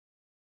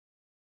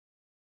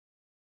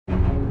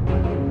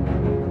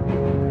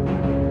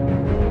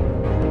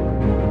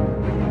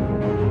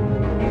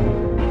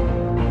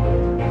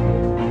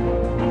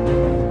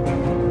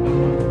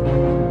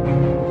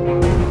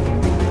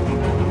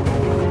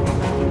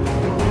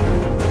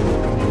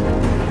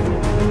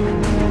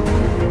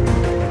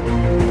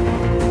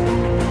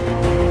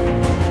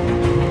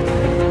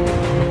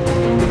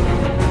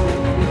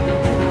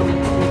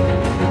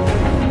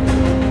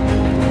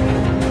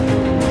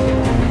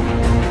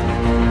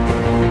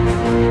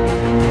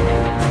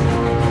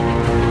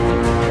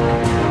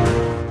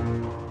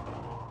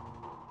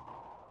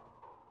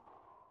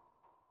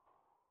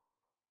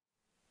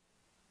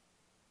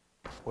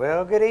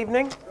Well, good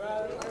evening.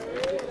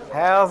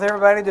 How's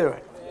everybody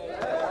doing?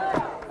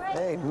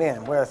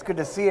 Amen. Well, it's good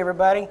to see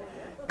everybody.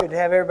 Good to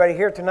have everybody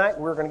here tonight.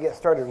 We're going to get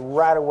started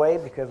right away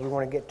because we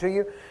want to get to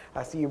you.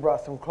 I see you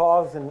brought some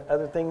cloths and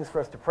other things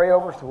for us to pray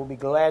over, so we'll be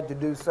glad to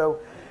do so.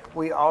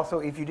 We also,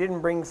 if you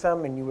didn't bring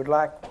some and you would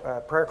like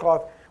prayer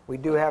cloth, we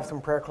do have some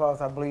prayer cloths,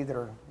 I believe, that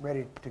are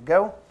ready to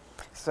go.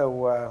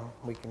 So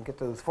we can get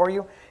those for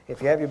you.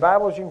 If you have your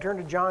Bibles, you can turn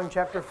to John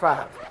chapter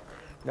 5.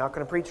 Not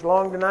going to preach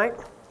long tonight,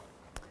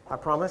 I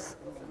promise.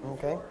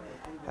 Okay.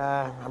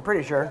 I'm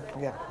pretty sure.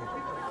 Yeah.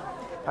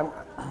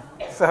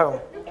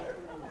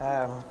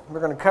 We're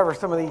going to cover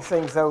some of these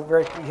things, though.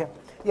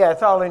 Yeah,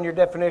 it's all in your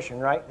definition,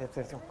 right?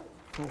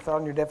 It's all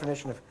in your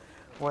definition of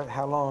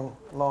how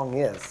long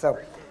is. So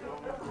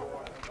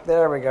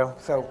there we go.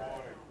 So,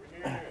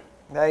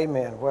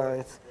 amen.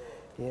 Well,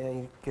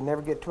 you can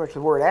never get too much of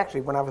the word.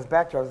 Actually, when I was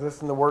back there, I was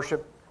listening to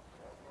worship,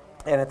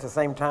 and at the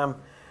same time,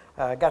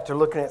 I got to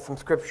looking at some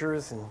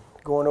scriptures and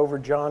going over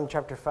John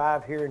chapter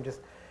 5 here, and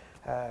just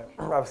I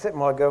was sitting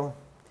a while ago.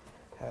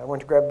 I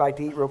went to grab a bite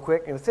to eat real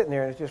quick, and I was sitting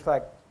there, and it's just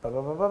like, there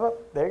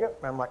you go.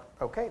 And I'm like,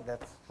 okay,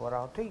 that's what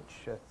I'll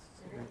teach.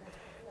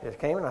 It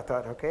came, and I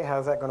thought, okay,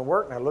 how's that going to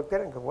work? And I looked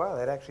at it and go, wow,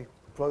 that actually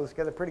flows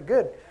together pretty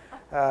good.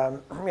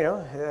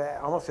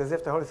 Almost as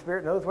if the Holy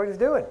Spirit knows what He's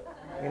doing.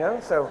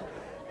 So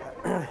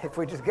if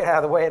we just get out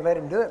of the way and let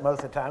Him do it,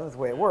 most of the time is the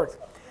way it works.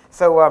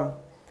 So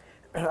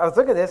I was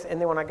looking at this, and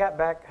then when I got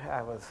back,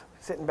 I was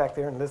sitting back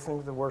there and listening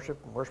to the worship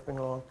and worshiping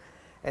along,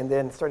 and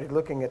then started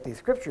looking at these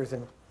scriptures.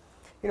 And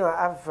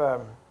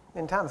I've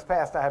in times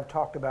past I have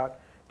talked about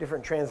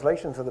different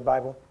translations of the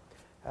Bible,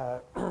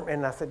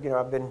 and I said,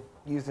 I've been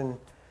using,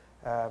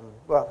 I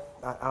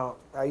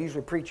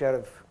usually preach out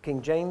of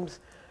King James,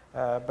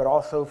 but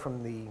also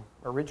from the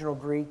original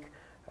Greek,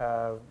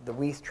 the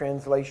Weiss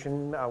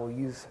translation. I will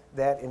use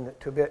that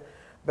to a bit,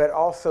 but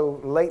also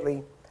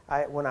lately,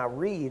 when I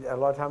read, a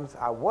lot of times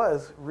I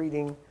was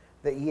reading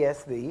the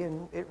ESV,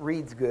 and it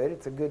reads good.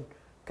 It's a good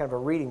kind of a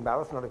reading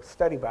Bible. It's not a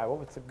study Bible,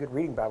 but it's a good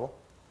reading Bible.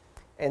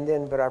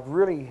 But I've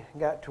really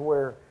got to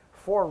where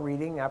for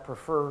reading, I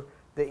prefer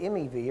the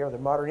MEV, or the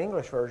Modern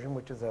English Version,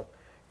 which is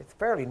it's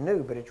fairly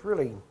new, but it's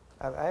really,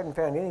 I haven't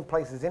found any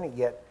places in it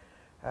yet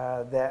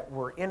that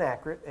were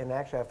inaccurate, and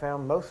actually I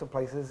found most of the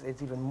places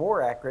it's even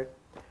more accurate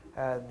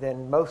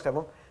than most of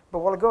them. But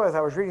a while ago, as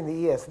I was reading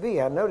the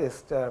ESV, I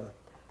noticed a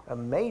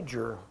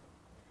major,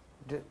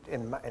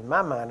 in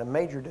my mind, a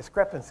major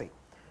discrepancy.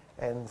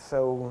 And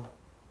so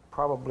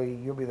probably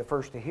you'll be the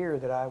first to hear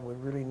that I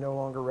would really no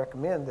longer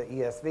recommend the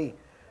ESV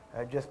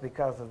just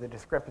because of the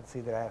discrepancy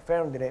that I have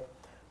found in it,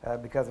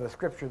 because of a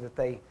scripture that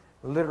they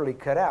literally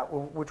cut out,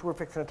 which we're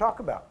fixing to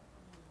talk about.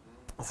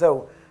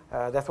 So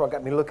that's what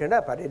got me looking it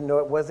up. I didn't know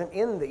it wasn't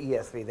in the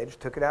ESV. They just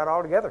took it out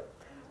altogether.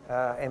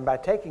 And by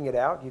taking it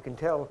out, you can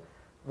tell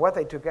what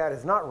they took out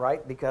is not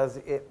right, because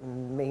it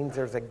means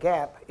there's a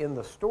gap in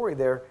the story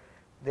there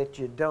that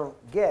you don't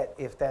get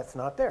if that's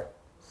not there.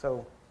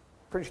 So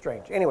pretty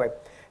strange. Anyway,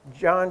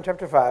 John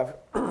chapter 5,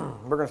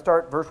 we're going to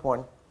start verse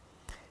 1.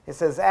 It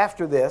says,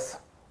 after this,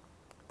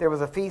 there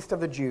was a feast of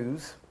the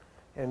Jews,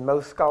 and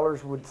most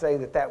scholars would say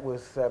that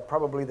was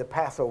probably the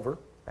Passover,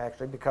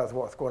 actually, because of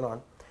what's going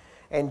on.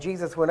 And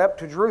Jesus went up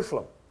to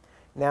Jerusalem.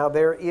 Now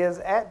there is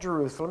at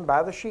Jerusalem,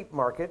 by the sheep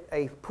market,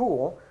 a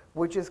pool,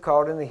 which is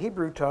called in the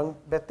Hebrew tongue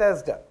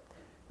Bethesda,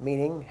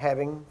 meaning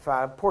having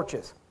 5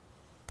 porches.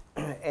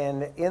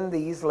 And in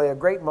these lay a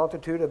great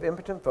multitude of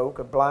impotent folk,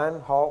 of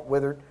blind, halt,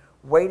 withered,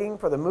 waiting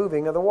for the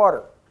moving of the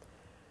water.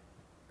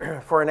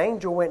 For an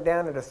angel went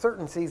down at a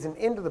certain season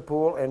into the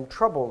pool and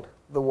troubled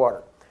the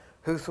water.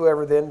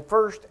 Whosoever then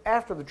first,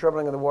 after the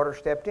troubling of the water,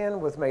 stepped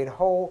in, was made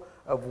whole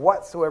of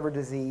whatsoever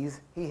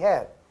disease he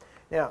had.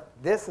 Now,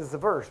 this is the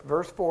verse.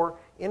 Verse 4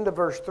 into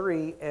verse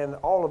 3 and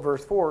all of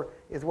verse 4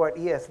 is what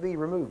ESV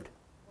removed.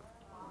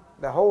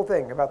 The whole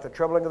thing about the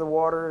troubling of the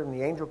water and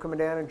the angel coming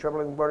down and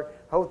troubling the water,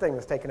 the whole thing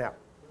was taken out.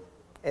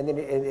 And then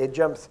it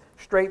jumps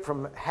straight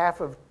from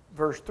half of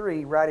verse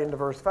 3 right into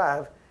verse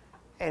 5.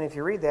 And if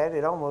you read that,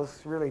 it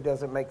almost really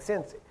doesn't make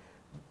sense.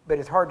 But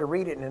it's hard to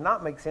read it and it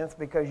not make sense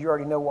because you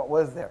already know what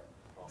was there.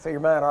 So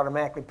your mind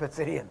automatically puts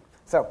it in.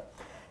 So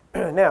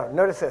now,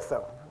 notice this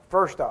though.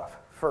 First,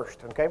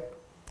 okay?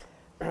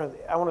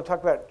 I want to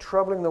talk about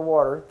troubling the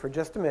water for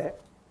just a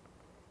minute.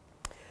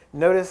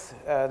 Notice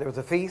there was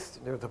a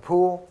feast, there was a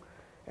pool,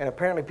 and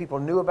apparently people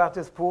knew about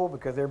this pool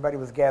because everybody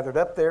was gathered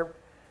up there.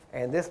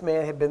 And this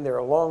man had been there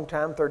a long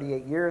time,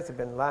 38 years, had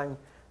been lying,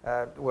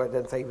 it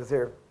doesn't say he was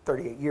there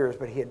 38 years,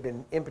 but he had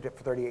been impotent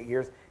for 38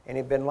 years, and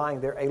he'd been lying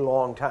there a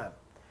long time.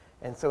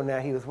 And so now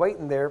he was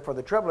waiting there for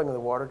the troubling of the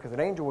water, because an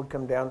angel would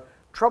come down,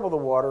 trouble the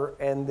water,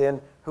 and then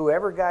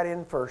whoever got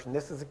in first, and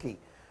this is the key,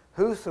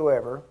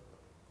 whosoever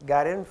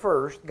got in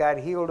first got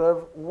healed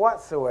of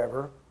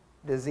whatsoever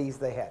disease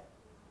they had.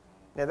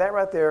 Now that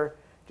right there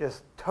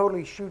just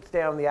totally shoots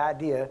down the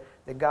idea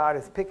that God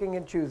is picking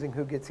and choosing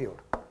who gets healed.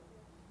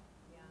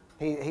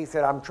 He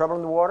said, I'm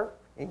troubling the water,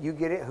 and you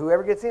get it,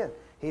 whoever gets in.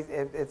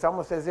 It's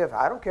almost as if,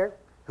 I don't care,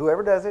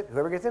 whoever does it,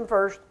 whoever gets in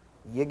first,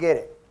 you get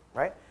it,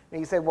 right? And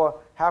you say,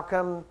 well, how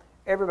come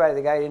everybody,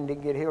 the guy didn't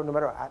get healed no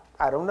matter what.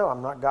 I don't know.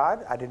 I'm not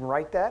God. I didn't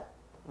write that.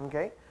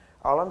 Okay?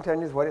 All I'm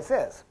telling you is what it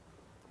says.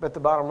 But the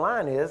bottom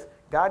line is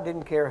God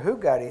didn't care who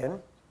got in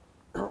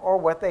or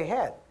what they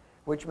had,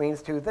 which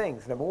means two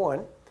things. Number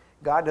one,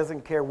 God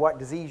doesn't care what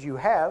disease you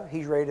have.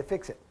 He's ready to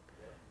fix it.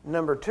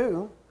 Number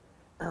two,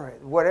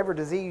 whatever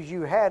disease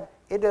you had,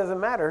 it doesn't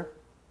matter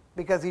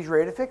because he's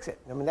ready to fix it.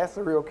 I mean, that's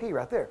the real key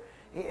right there.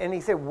 And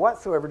he said,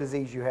 whatsoever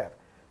disease you have.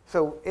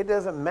 So it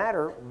doesn't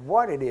matter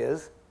what it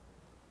is,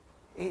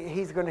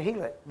 he's going to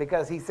heal it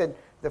because he said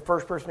the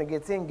first person that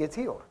gets in gets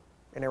healed.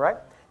 Isn't that right?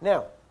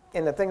 Now,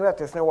 and the thing about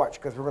this, now watch,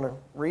 because we're going to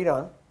read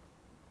on.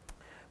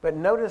 But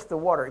notice the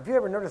water. If you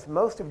ever notice,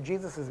 most of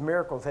Jesus'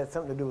 miracles had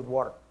something to do with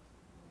water.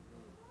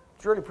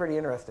 It's really pretty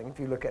interesting if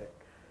you look at it.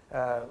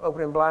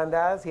 Opening blind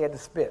eyes, he had to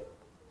spit.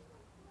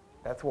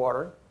 That's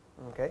water.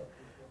 Okay.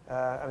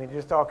 I mean,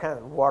 just all kinds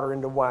of water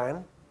into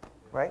wine,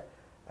 right?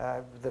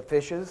 The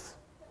fishes,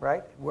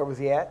 right? Where was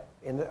he at?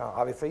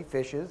 Obviously,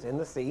 fishes in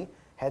the sea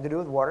had to do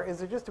with water.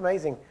 It's just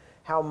amazing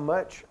how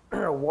much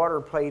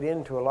water played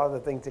into a lot of the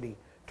things that he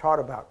taught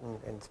about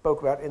and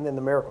spoke about, and then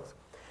the miracles.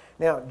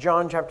 Now,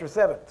 John chapter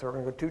 7. So we're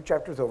going to go 2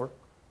 chapters over.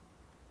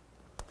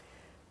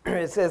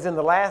 It says, in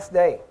the last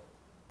day,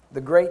 the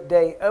great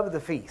day of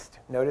the feast.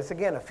 Notice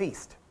again, a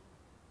feast.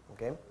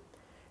 Okay?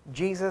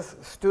 Jesus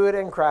stood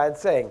and cried,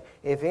 saying,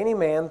 if any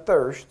man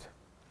thirst,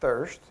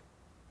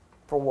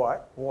 for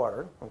what?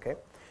 Water. Okay?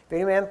 If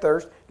any man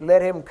thirst,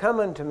 let him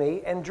come unto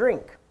me and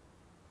drink.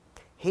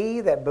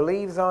 He that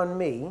believes on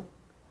me,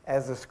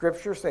 as the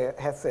scripture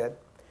hath said,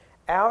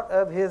 out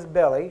of his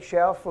belly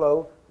shall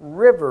flow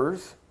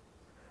rivers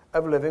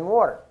of living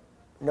water.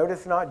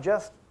 Notice not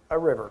just a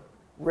river.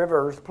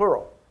 Rivers,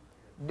 plural.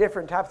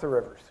 Different types of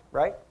rivers,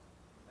 right?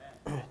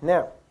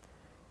 Now,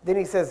 then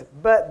he says,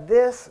 but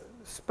this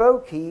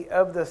spoke he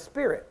of the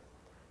Spirit.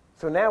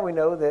 So now we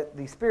know that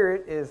the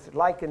Spirit is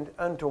likened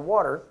unto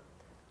water,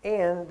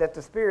 and that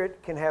the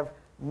Spirit can have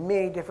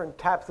many different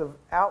types of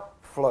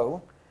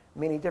outflow,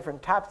 many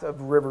different types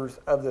of rivers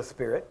of the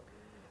Spirit.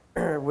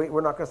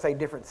 We're not going to say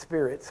different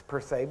spirits per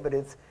se, but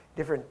it's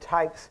different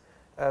types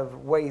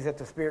of ways that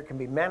the Spirit can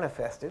be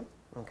manifested,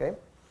 okay?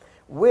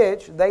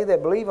 Which they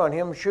that believe on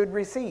him should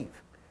receive.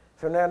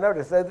 So now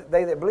notice,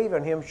 they that believe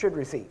on him should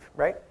receive,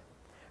 right?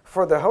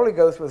 For the Holy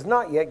Ghost was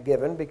not yet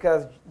given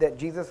because that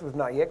Jesus was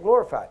not yet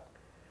glorified.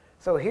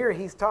 So here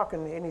he's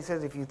talking and he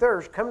says, if you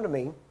thirst, come to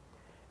me.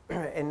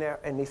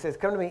 And he says,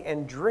 come to me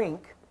and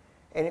drink.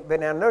 But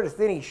now notice,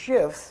 then he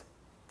shifts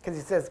because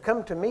he says,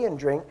 come to me and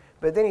drink.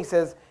 But then he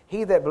says,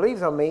 he that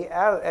believes on me,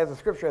 as the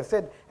scripture has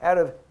said, out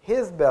of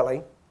his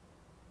belly,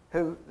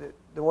 who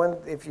the one,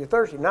 if you're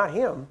thirsty, not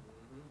him,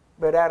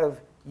 but out of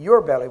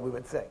your belly, we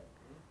would say.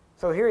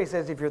 So here he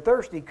says, if you're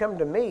thirsty, come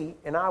to me,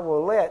 and I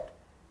will let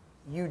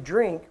you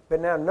drink. But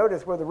now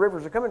notice where the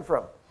rivers are coming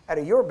from, out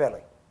of your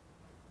belly.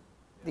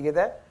 Do you get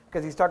that?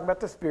 Because he's talking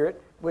about the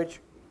Spirit, which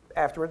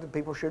afterward the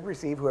people should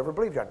receive, whoever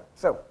believes on it.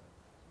 So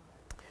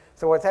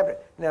what's happening?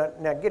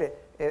 Now get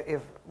it.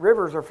 If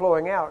rivers are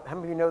flowing out, how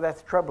many of you know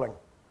that's troubling?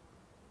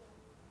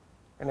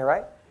 Isn't that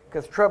right?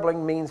 Because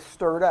troubling means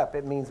stirred up.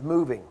 It means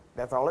moving.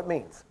 That's all it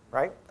means,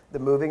 right? The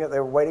moving, they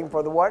were waiting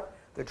for the what?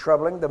 The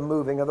troubling, the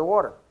moving of the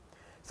water.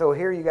 So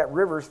here you got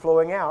rivers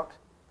flowing out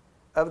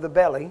of the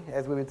belly,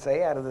 as we would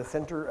say, out of the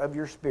center of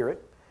your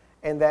spirit,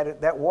 and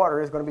that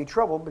water is going to be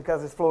troubled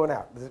because it's flowing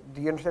out.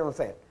 Do you understand what I'm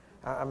saying?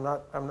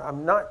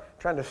 I'm not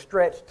trying to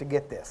stretch to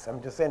get this.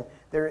 I'm just saying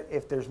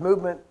if there's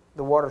movement,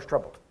 the water's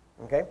troubled.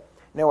 Okay?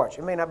 Now watch.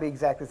 It may not be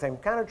exactly the same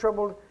kind of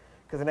troubled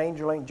because an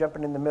angel ain't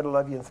jumping in the middle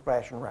of you and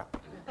splashing around.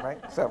 Right?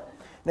 So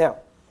now,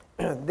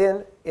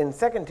 then in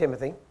 2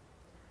 Timothy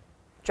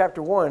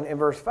chapter 1 and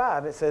verse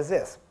 5, it says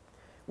this.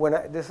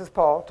 This is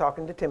Paul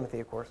talking to Timothy,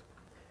 of course.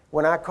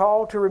 When I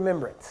call to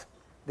remembrance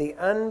the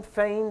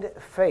unfeigned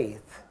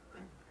faith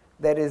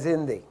that is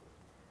in thee,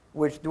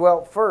 which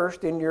dwelt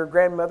first in your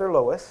grandmother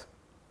Lois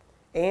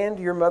and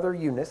your mother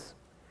Eunice,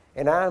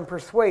 and I am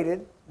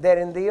persuaded that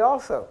in thee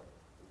also.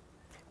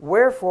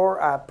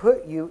 Wherefore I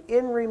put you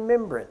in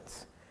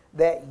remembrance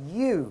that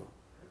you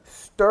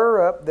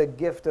stir up the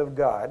gift of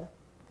God,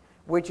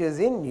 which is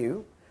in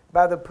you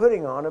by the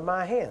putting on of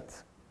my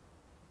hands.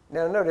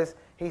 Now notice,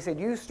 he said,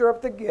 you stir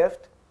up the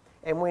gift,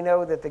 and we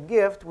know that the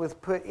gift was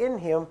put in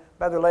him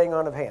by the laying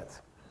on of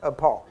hands of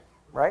Paul,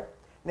 right?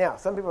 Now,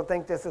 some people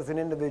think this is an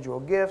individual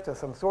gift of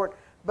some sort,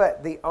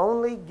 but the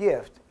only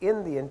gift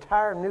in the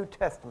entire New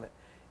Testament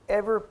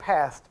ever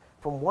passed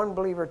from one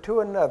believer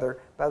to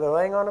another by the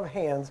laying on of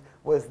hands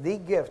was the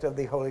gift of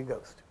the Holy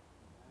Ghost.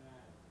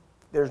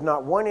 There's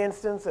not one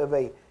instance of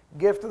a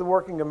gift of the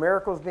working of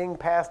miracles being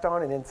passed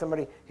on, and then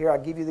somebody, here, I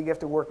give you the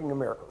gift of working of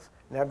miracles.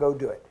 Now go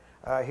do it.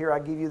 Here, I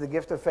give you the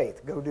gift of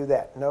faith. Go do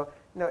that. No,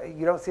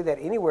 you don't see that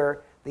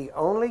anywhere. The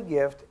only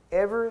gift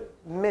ever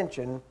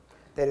mentioned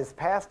that is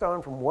passed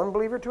on from one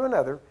believer to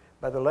another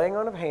by the laying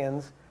on of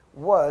hands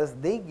was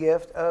the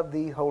gift of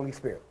the Holy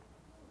Spirit.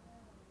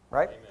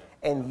 Right? Amen.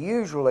 And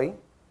usually,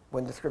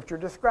 when the Scripture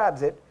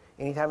describes it,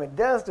 anytime it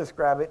does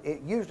describe it,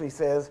 it usually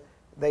says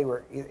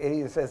it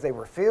either says they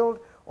were filled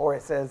or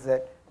it says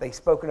that they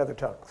spoke in other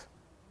tongues.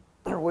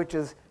 which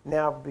has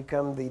now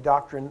become the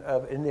doctrine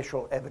of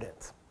initial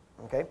evidence.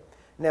 Okay?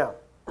 Now,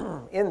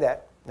 in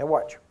that, now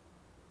watch.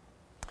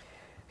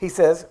 He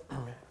says,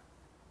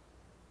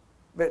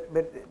 but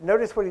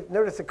notice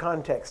the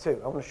context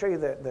too. I want to show you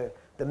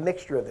the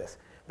mixture of this.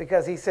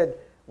 Because he said,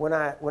 when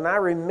I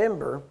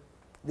remember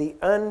the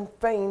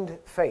unfeigned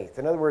faith,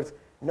 in other words,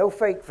 no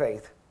fake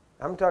faith.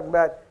 I'm talking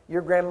about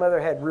your grandmother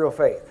had real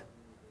faith.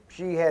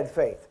 She had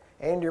faith.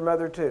 And your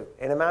mother too.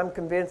 And I'm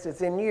convinced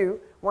it's in you.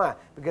 Why?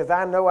 Because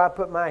I know I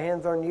put my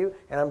hands on you,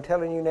 and I'm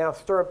telling you now,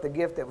 stir up the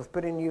gift that was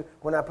put in you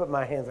when I put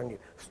my hands on you.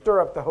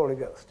 Stir up the Holy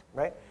Ghost,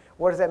 right?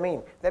 What does that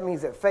mean? That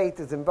means that faith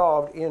is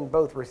involved in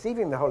both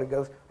receiving the Holy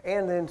Ghost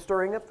and then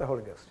stirring up the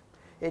Holy Ghost.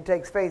 It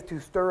takes faith to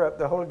stir up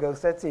the Holy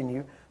Ghost that's in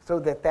you so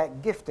that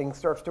that gifting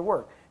starts to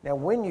work. Now,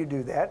 when you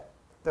do that,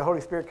 the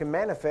Holy Spirit can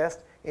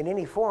manifest in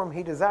any form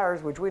He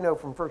desires, which we know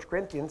from 1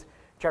 Corinthians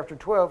chapter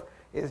 12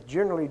 is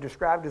generally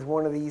described as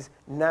one of these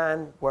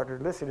 9, what are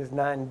listed as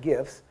 9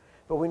 gifts,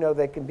 but we know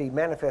they can be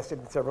manifested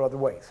in several other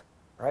ways,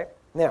 right?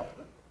 Now,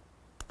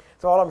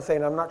 so all I'm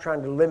saying, I'm not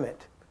trying to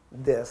limit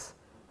this,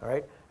 all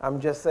right? I'm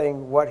just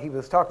saying what he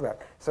was talking about.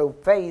 So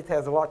faith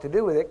has a lot to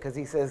do with it because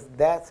he says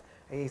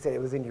he said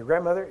it was in your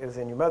grandmother, it was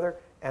in your mother,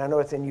 and I know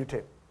it's in you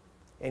too.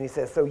 And he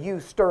says, so you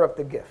stir up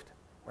the gift,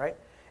 right?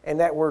 And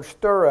that word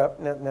stir up,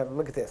 now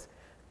look at this,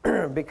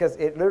 because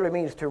it literally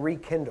means to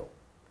rekindle.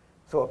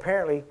 So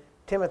apparently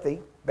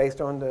Timothy,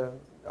 based on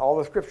all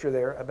the scripture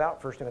there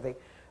about 1 Timothy,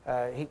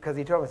 because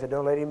he told him, he said,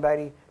 don't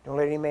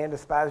let any man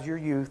despise your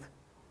youth.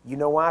 You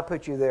know why I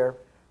put you there.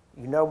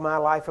 You know my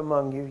life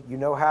among you. You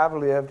know how I've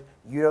lived.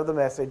 You know the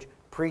message.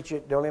 Preach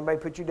it. Don't anybody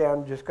put you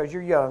down just because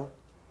you're young,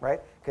 right?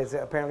 Because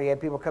apparently he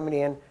had people coming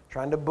in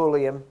trying to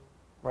bully him,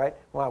 right?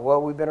 Why?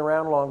 Well, we've been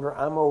around longer.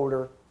 I'm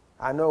older.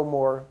 I know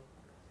more.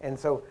 And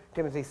so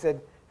Timothy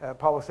said,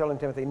 Paul was telling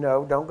Timothy,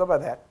 no, don't go by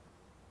that.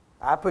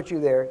 I put you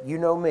there. You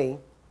know me.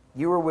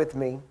 You were with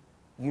me.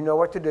 You know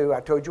what to do. I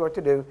told you what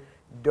to do.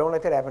 Don't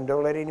let that happen.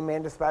 Don't let any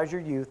man despise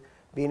your youth.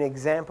 Be an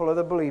example of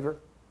the believer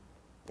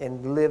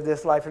and live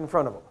this life in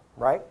front of them,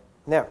 right?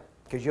 Now,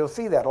 because you'll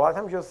see that. A lot of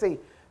times you'll see,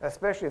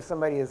 especially if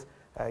somebody is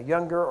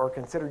younger or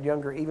considered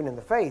younger even in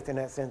the faith in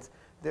that sense,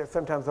 there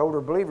sometimes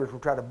older believers will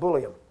try to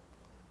bully them.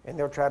 And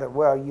they'll try to,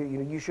 well,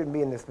 you shouldn't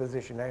be in this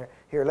position.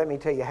 Here, let me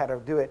tell you how to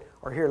do it,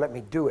 or here, let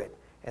me do it.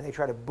 And they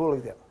try to bully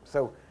them.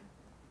 So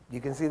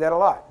you can see that a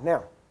lot.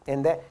 Now,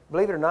 and that,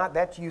 believe it or not,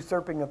 that's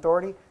usurping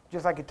authority.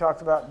 Just like it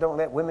talks about don't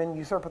let women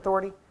usurp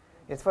authority.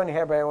 It's funny how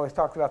everybody always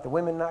talks about the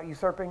women not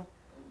usurping,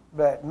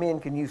 but men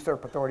can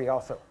usurp authority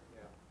also,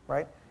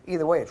 right?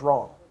 Either way, it's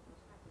wrong,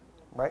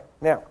 right?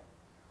 Now,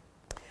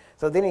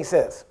 so then he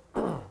says,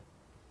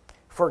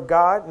 for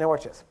God, now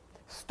watch this,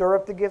 stir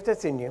up the gift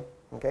that's in you,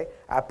 okay?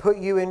 I put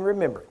you in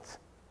remembrance.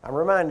 I'm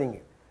reminding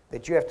you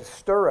that you have to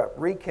stir up,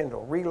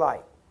 rekindle,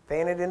 relight,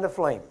 fan it into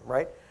flame,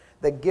 right?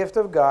 The gift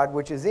of God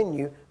which is in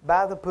you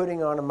by the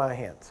putting on of my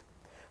hands.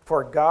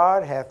 For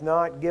God hath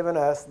not given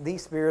us the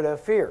spirit of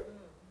fear.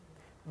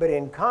 But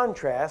in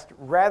contrast,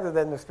 rather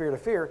than the spirit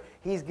of fear,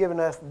 he's given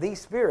us the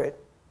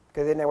Spirit,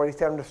 because isn't that what he's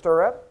telling them to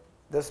stir up?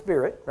 The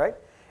Spirit, right?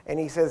 And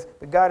he says,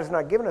 but God has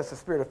not given us a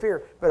spirit of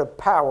fear, but of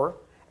power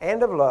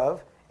and of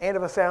love and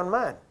of a sound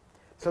mind.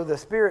 So the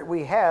Spirit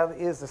we have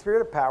is the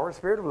Spirit of power,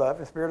 Spirit of love,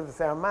 and Spirit of a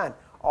sound mind.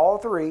 All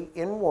three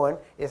in one.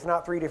 It's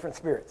not three different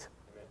spirits.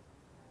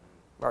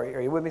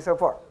 Are you with me so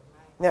far?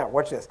 Now,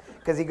 watch this,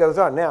 because he goes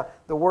on. Now,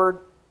 the word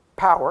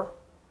power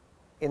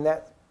in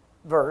that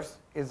verse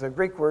is a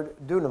Greek word,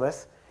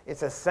 dunamis. It's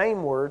the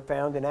same word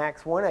found in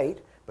Acts 1:8,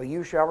 but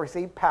you shall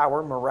receive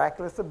power,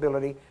 miraculous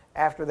ability.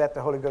 After that,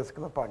 the Holy Ghost will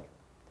come upon you.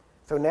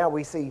 So now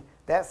we see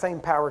that same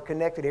power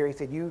connected here. He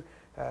said, you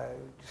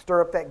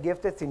stir up that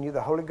gift that's in you,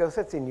 the Holy Ghost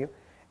that's in you.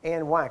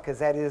 And why? Because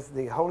that is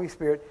the Holy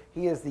Spirit.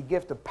 He is the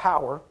gift of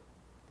power,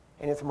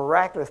 and it's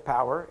miraculous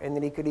power. And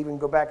then he could even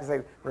go back and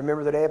say,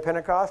 remember the day of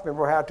Pentecost?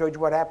 Remember how I told you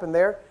what happened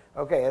there?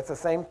 Okay, it's the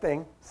same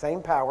thing,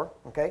 same power,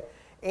 okay?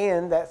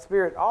 And that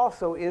Spirit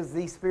also is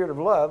the Spirit of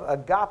love,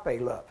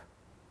 agape love,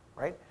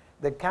 right?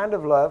 The kind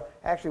of love,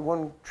 actually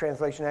one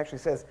translation actually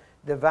says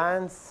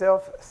divine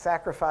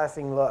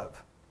self-sacrificing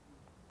love.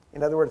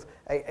 In other words,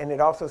 and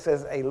it also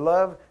says a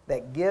love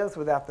that gives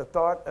without the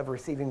thought of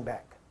receiving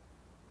back.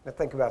 Now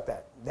think about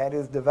that. That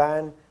is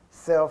divine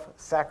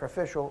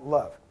self-sacrificial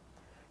love.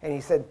 And he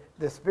said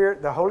the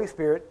Spirit, the Holy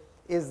Spirit,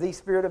 is the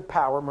Spirit of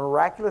power,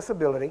 miraculous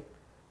ability,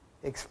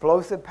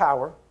 explosive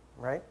power,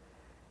 right?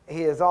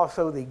 He is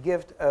also the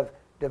gift of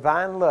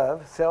divine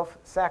love,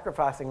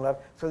 self-sacrificing love.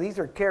 So these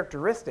are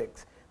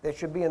characteristics that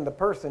should be in the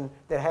person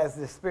that has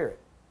this Spirit.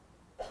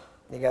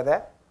 You got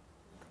that?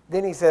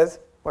 Then he says,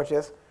 watch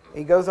this.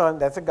 He goes on,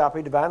 that's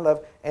agape, divine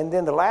love. And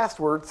then the last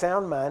word,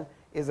 sound mind,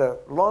 is a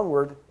long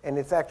word, and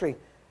it's actually,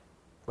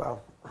 well,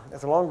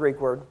 it's a long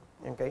Greek word,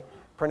 okay?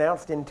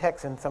 Pronounced in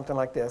Texan, something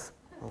like this,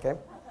 okay?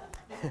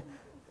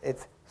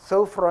 It's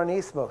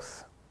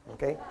sophronismos,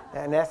 okay?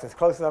 And that's as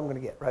close as I'm going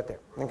to get right there,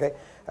 okay?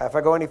 If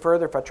I go any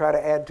further, if I try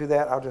to add to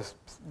that, I'll just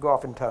go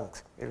off in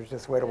tongues. It was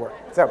just a way to work.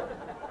 So,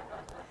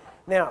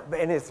 now,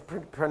 and it's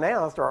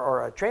pronounced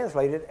or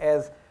translated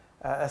as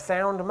a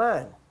sound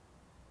mind.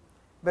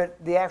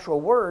 But the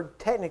actual word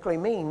technically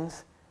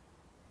means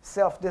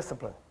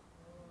self-discipline.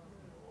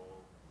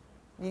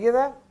 You get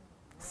that?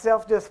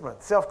 Self-discipline,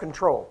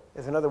 self-control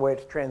is another way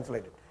to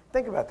translate it.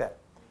 Think about that.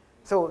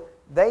 So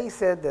they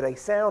said that a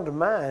sound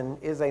mind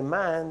is a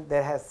mind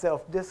that has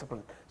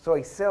self-discipline. So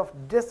a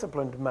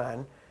self-disciplined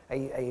mind,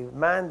 a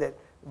mind that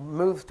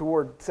moves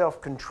toward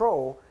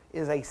self-control,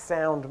 is a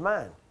sound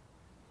mind.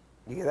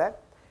 You get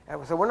that?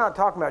 And so we're not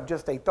talking about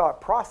just a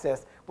thought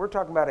process. We're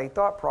talking about a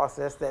thought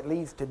process that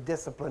leads to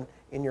discipline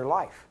in your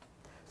life.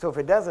 So if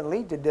it doesn't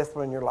lead to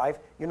discipline in your life,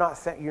 you're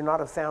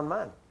not of sound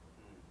mind,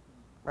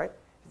 right?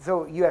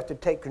 So you have to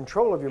take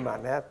control of your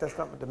mind. Now, that's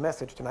not the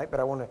message tonight, but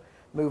I want to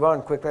move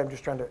on quickly. I'm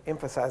just trying to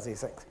emphasize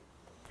these things.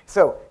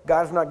 So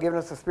God's not given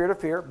us a spirit of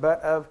fear,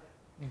 but of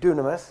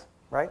dunamis,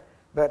 right?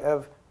 But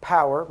of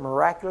power,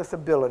 miraculous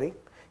ability.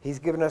 He's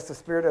given us the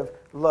spirit of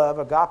love,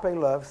 agape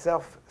love,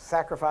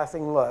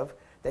 self-sacrificing love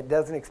that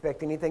doesn't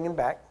expect anything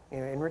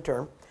in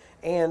return,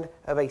 and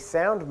of a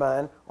sound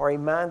mind, or a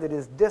mind that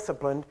is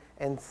disciplined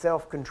and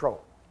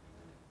self-control.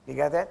 You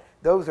got that?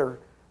 Those are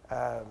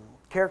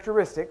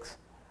characteristics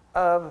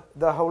of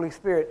the Holy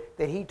Spirit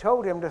that he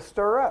told him to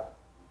stir up.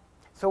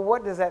 So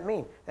what does that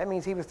mean? That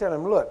means he was telling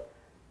him, look,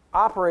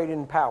 operate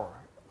in power,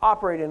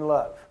 operate in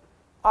love,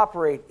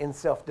 operate in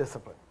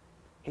self-discipline.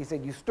 He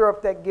said, you stir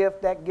up that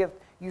gift,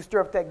 you stir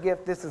up that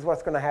gift, this is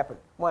what's going to happen.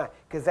 Why?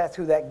 Because that's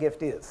who that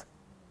gift is,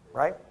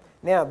 right?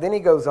 Now, then he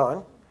goes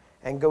on,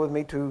 and go with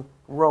me to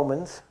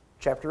Romans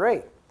chapter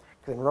 8.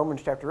 Because in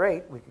Romans chapter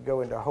 8, we could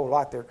go into a whole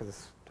lot there, because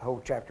this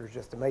whole chapter is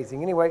just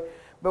amazing anyway.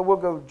 But we'll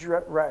go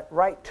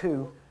right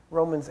to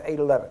Romans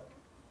 8:11.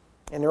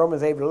 And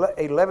Romans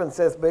 8:11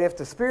 says, but if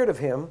the spirit of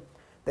him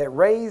that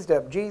raised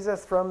up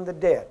Jesus from the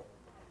dead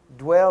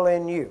dwell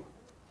in you,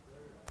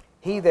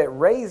 he that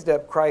raised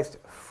up Christ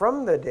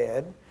from the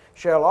dead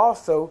shall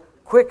also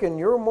quicken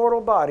your mortal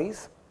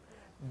bodies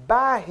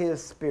by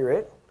his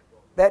spirit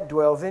that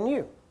dwells in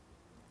you.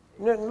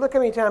 Look how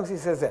many times he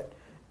says that.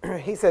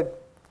 He said,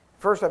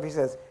 first off, he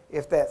says,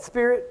 if that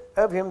spirit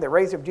of him that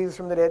raised up Jesus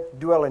from the dead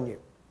dwell in you,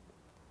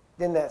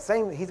 then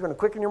he's going to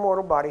quicken your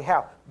mortal body.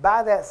 How?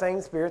 By that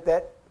same spirit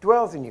that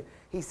dwells in you.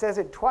 He says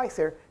it twice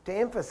there to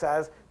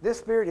emphasize this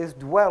spirit is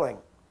dwelling.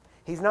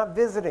 He's not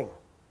visiting.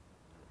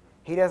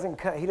 He doesn't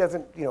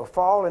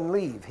fall and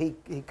leave.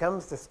 He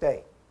comes to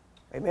stay.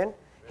 Amen?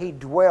 He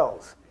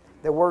dwells.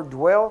 The word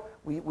dwell,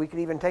 we could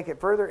even take it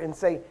further and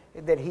say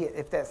that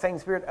if that same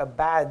spirit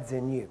abides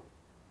in you.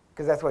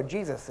 Because that's what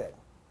Jesus said.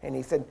 And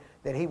he said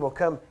that he will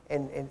come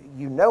and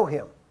you know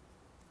him.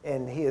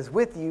 And he is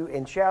with you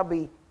and shall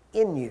be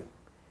in you.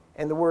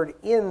 And the word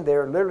in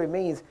there literally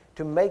means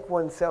to make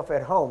oneself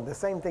at home. The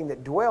same thing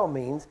that dwell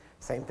means,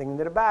 same thing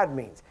that abide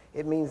means.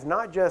 It means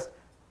not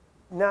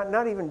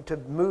even to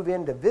move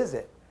in to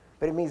visit,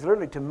 but it means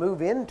literally to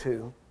move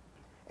into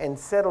and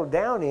settle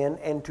down in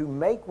and to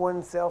make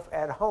oneself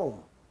at home.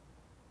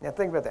 Now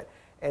think about that.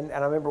 And I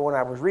remember when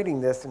I was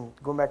reading this and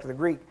going back to the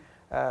Greek,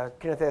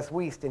 Kenneth S.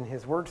 Wiest in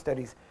his word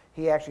studies,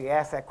 he actually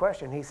asked that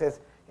question. He says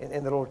in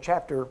the little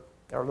chapter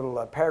or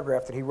little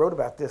paragraph that he wrote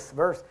about this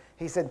verse,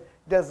 he said,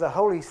 does the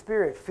Holy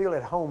Spirit feel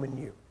at home in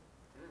you?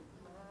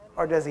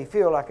 Or does he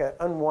feel like an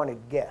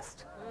unwanted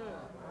guest?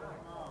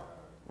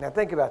 Now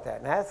think about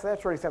that. Now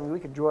that's really something we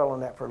could dwell on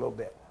that for a little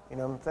bit. You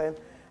know what I'm saying?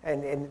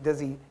 And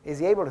is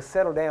he able to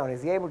settle down?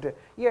 Is he able to,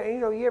 you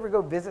ever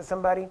go visit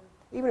somebody,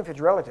 even if it's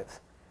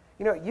relatives?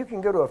 You can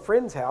go to a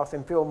friend's house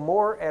and feel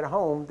more at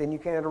home than you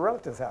can at a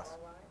relative's house,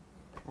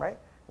 right?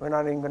 We're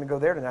not even going to go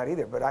there tonight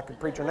either, but I could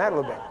preach on that a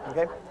little bit,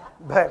 okay?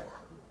 But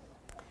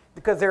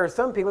because there are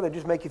some people that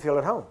just make you feel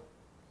at home,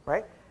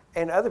 right?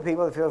 And other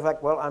people that feels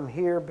like, well, I'm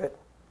here, but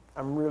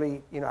I'm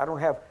really,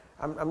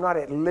 I'm not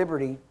at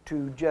liberty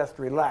to just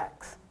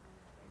relax.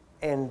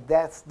 And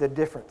that's the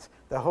difference.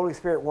 The Holy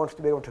Spirit wants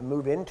to be able to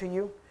move into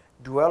you,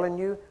 dwell in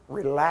you,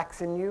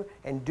 relax in you,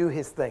 and do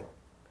his thing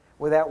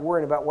without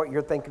worrying about what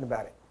you're thinking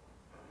about it.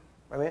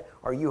 I mean,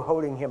 are you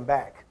holding him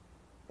back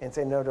and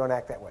saying, no, don't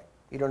act that way.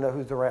 You don't know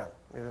who's around.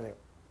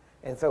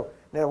 And so,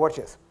 now watch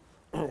this.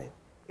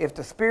 If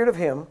the spirit of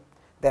him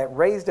that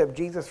raised up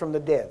Jesus from the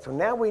dead. So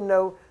now we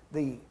know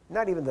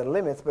not even the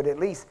limits, but at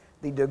least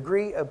the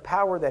degree of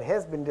power that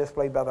has been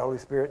displayed by the Holy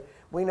Spirit.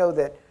 We know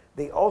that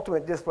the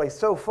ultimate display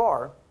so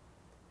far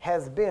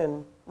has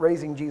been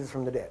raising Jesus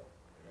from the dead.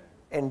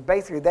 And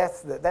basically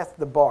that's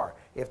the bar.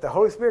 If the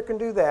Holy Spirit can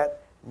do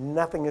that,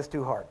 nothing is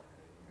too hard.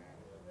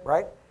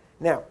 Right?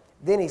 Now,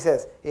 then he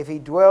says, if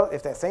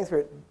that same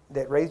spirit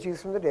that raised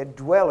Jesus from the dead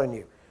dwell in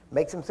you,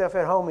 makes himself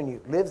at home in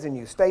you, lives in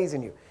you, stays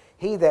in you,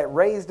 he that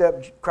raised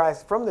up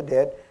Christ from the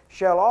dead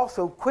shall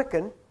also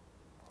quicken,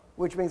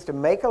 which means to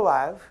make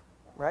alive,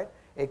 right?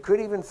 It could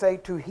even say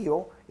to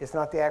heal. It's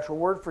not the actual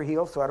word for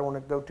heal, so I don't want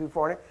to go too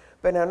far in it.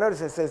 But now notice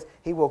it says,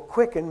 he will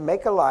quicken,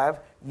 make alive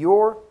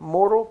your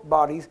mortal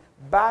bodies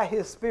by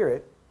his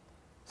spirit.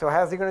 So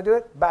how's he going to do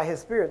it? By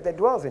his spirit that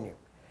dwells in you.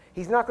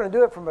 He's not going to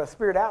do it from a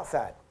spirit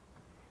outside.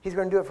 He's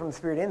going to do it from the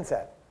spirit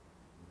inside,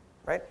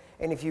 right?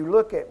 And if you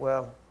look at,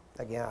 well,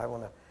 again, I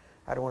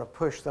don't want to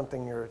push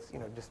something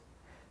just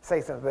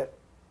say something, but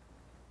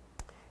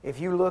if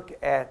you look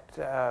at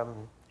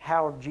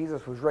how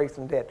Jesus was raised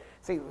from the dead,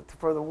 see,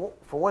 for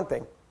one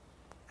thing,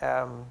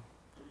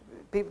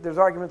 there's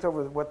arguments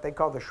over what they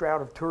call the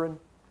Shroud of Turin,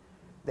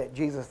 that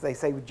they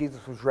say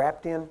Jesus was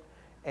wrapped in,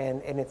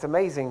 and it's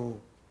amazing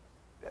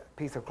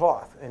piece of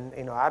cloth.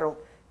 And I don't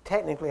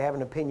technically have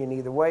an opinion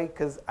either way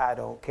because I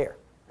don't care,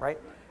 right?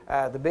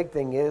 The big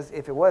thing is,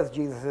 if it was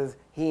Jesus's,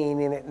 he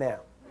ain't in it now,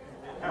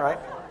 right?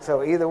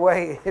 So either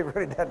way, it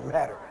really doesn't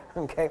matter,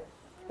 okay?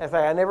 That's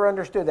like, I never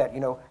understood that.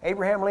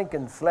 Abraham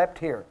Lincoln slept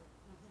here.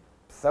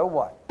 So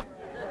what?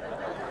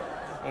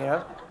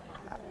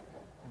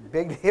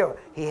 Big deal.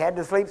 He had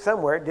to sleep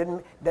somewhere.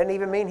 Doesn't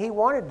even mean he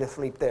wanted to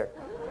sleep there.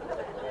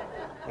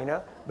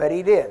 But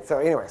he did. So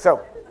anyway,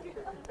 so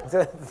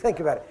think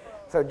about it.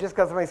 So just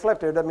because somebody slept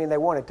there doesn't mean they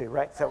wanted to,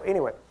 right? So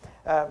anyway,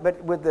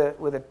 but with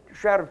the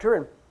Shroud of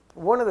Turin,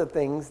 one of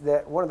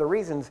the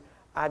reasons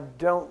I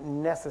don't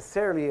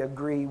necessarily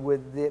agree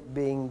with it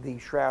being the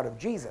shroud of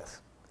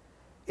Jesus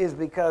is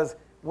because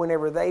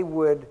whenever they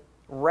would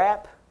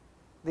wrap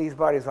these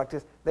bodies like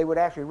this, they would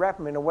actually wrap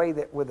them in a way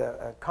that with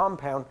a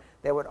compound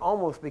that would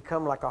almost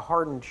become like a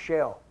hardened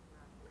shell,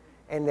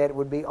 and that it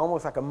would be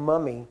almost like a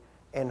mummy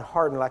and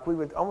hardened, like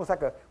almost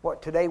like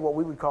what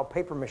we would call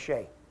paper mache.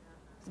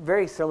 It's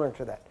very similar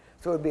to that.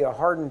 So it would be a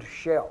hardened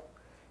shell,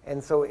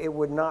 and so it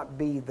would not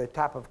be the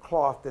type of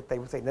cloth that they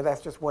would say. Now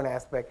that's just one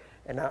aspect,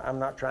 and I'm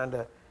not trying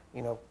to,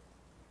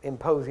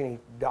 impose any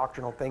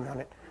doctrinal thing on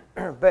it.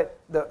 But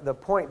the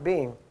point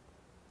being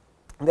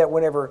that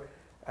whenever,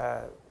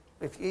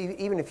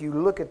 even if you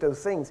look at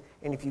those things,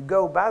 and if you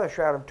go by the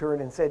Shroud of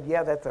Turin and said,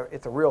 yeah,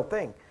 it's a real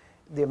thing,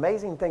 the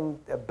amazing thing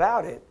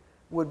about it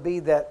would be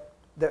that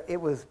it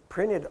was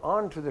printed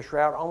onto the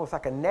shroud almost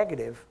like a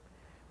negative,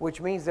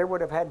 which means there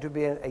would have had to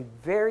be a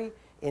very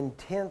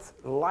intense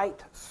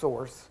light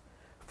source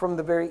from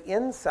the very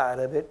inside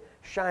of it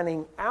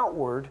shining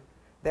outward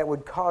that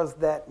would cause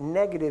that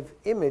negative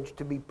image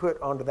to be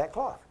put onto that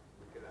cloth.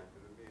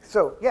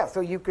 So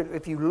you could,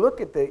 if you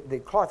look at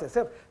the cloth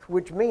itself,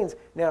 which means,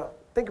 now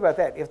think about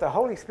that, if the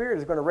Holy Spirit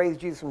is going to raise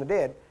Jesus from the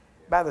dead,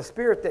 by the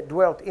Spirit that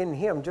dwelt in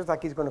him, just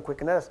like he's going to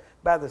quicken us,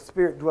 by the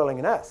Spirit dwelling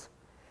in us,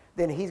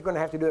 then he's going to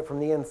have to do it from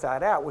the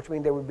inside out, which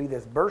means there would be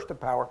this burst of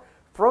power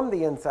from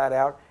the inside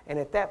out, and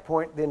at that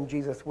point, then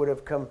Jesus would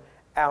have come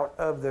out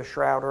of the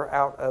shroud or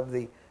out of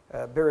the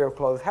burial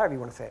clothes, however you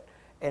want to say it.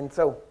 And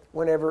so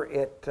whenever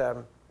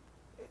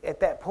at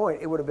that point,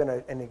 it would have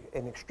been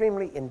an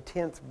extremely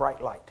intense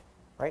bright light,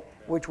 right,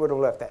 which would have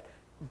left that.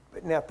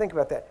 Now think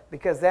about that,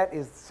 because that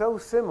is so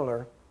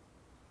similar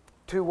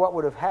to what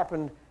would have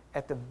happened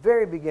at the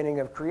very beginning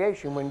of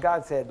creation when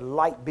God said,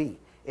 light be.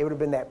 It would have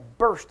been that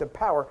burst of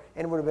power,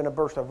 and it would have been a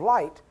burst of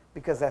light,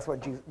 because that's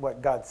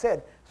what God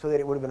said, so that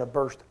it would have been a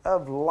burst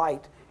of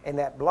light, and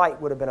that light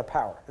would have been a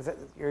power.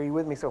 Are you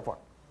with me so far?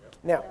 Yep.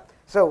 Now,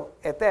 so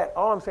at that,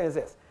 all I'm saying is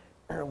this.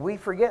 We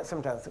forget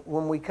sometimes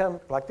when we come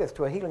like this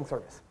to a healing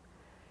service,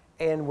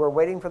 and we're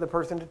waiting for the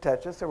person to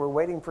touch us, or we're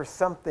waiting for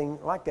something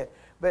like that.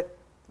 But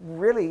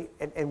really,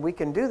 and we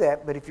can do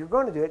that, but if you're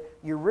going to do it,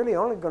 you're really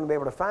only going to be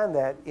able to find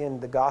that in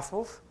the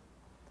Gospels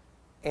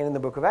and in the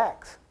book of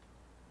Acts.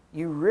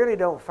 You really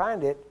don't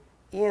find it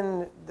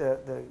in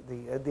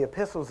the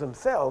epistles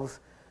themselves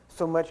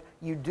so much.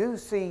 You do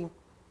see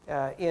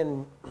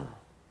in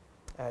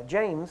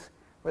James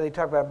where they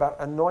talk about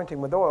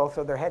anointing with oil,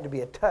 so there had to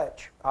be a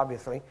touch,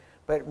 obviously,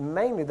 but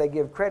mainly they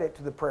give credit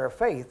to the prayer of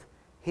faith,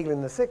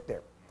 healing the sick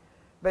there.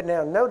 But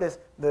now notice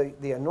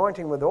the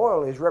anointing with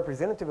oil is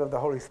representative of the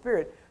Holy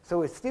Spirit,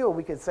 so it's still,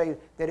 we could say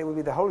that it would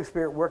be the Holy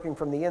Spirit working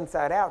from the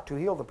inside out to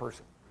heal the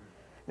person.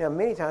 Now,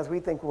 many times we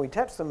think when we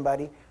touch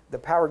somebody, the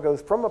power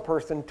goes from a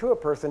person to a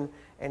person,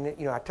 and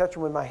I touch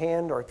them with my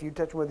hand, or if you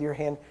touch them with your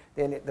hand,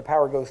 then the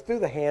power goes through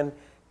the hand,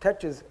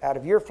 touches out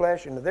of your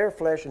flesh into their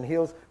flesh, and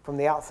heals from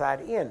the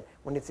outside in,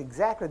 when it's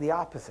exactly the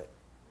opposite.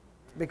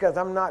 Because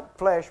I'm not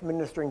flesh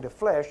ministering to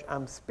flesh,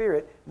 I'm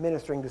spirit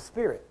ministering to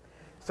spirit.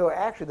 So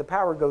actually the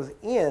power goes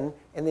in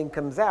and then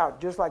comes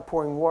out, just like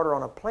pouring water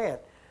on a plant.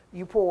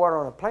 You pour water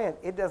on a plant,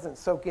 it doesn't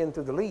soak in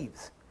through the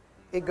leaves.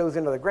 It goes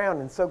into the ground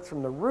and soaks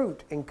from the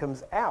root and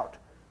comes out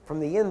from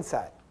the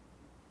inside.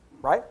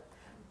 Right?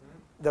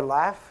 Mm-hmm. The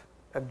life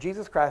of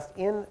Jesus Christ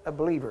in a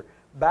believer,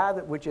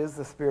 which is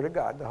the Spirit of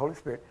God, the Holy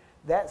Spirit,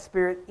 that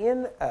Spirit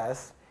in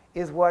us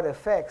is what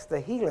affects the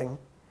healing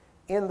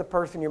in the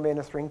person you're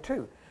ministering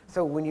to.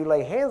 So when you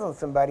lay hands on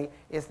somebody,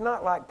 it's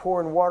not like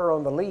pouring water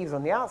on the leaves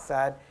on the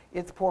outside,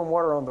 it's pouring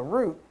water on the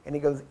root, and it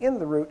goes in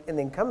the root and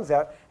then comes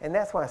out, and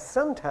that's why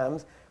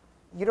sometimes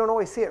you don't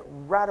always see it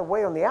right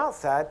away on the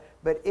outside,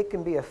 but it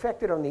can be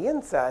affected on the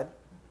inside,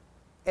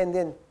 and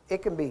then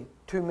it can be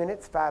 2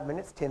 minutes, 5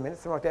 minutes, 10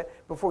 minutes, something like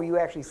that, before you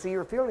actually see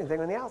or feel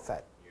anything on the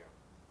outside. Yeah.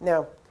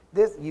 Now,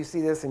 you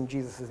see this in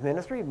Jesus'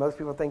 ministry. Most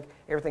people think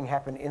everything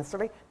happened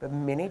instantly, but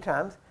many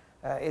times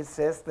it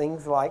says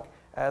things like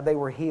they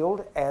were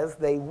healed as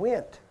they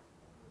went,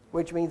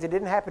 which means it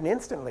didn't happen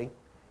instantly.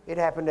 It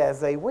happened as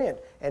they went.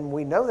 And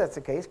we know that's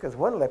the case because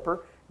one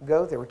leper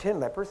goes, there were 10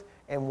 lepers,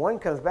 and one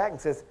comes back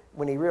and says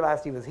when he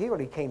realized he was healed,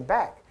 he came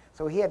back.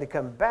 So he had to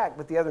come back,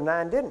 but the other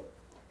 9 didn't.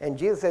 And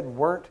Jesus said,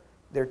 weren't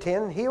there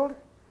 10 healed?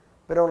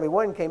 But only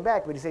 1 came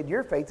back. But he said,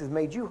 your faith has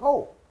made you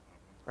whole.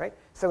 Right?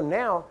 So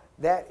now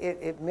that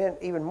it meant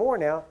even more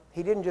now,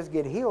 he didn't just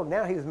get healed.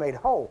 Now he was made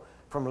whole.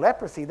 From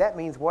leprosy, that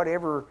means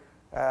whatever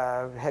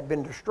had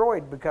been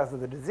destroyed because of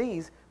the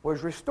disease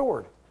was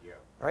restored. Yeah.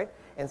 Right?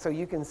 And so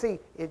you can see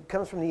it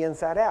comes from the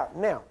inside out.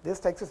 Now, this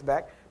takes us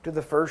back to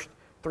the first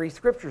 3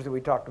 scriptures that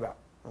we talked about.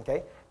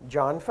 Okay?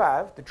 John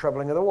 5, the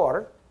troubling of the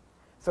water.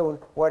 So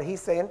what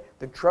he's saying,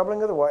 the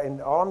troubling of the water,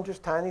 and all I'm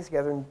just tying these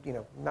together and,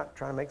 not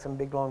trying to make some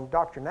big, long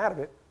doctrine out of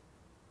it.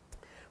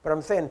 But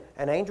I'm saying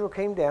an angel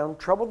came down,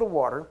 troubled the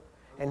water,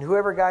 and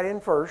whoever got in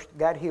first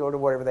got healed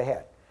of whatever they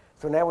had.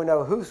 So now we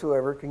know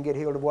whosoever can get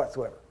healed of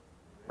whatsoever.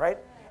 Right?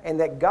 And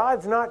that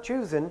God's not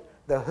choosing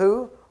the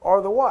who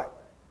or the what.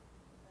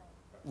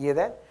 You hear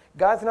that?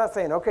 God's not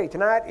saying, okay,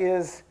 tonight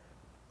is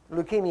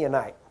leukemia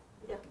night.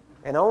 Yeah.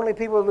 And only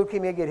people with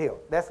leukemia get healed.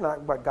 That's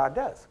not what God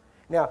does.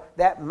 Now,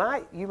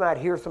 you might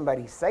hear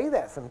somebody say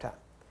that sometime.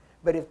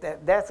 But if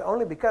that's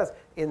only because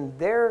in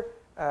their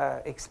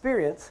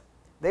experience,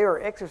 they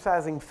are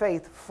exercising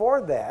faith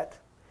for that.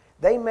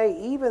 They may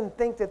even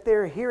think that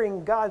they're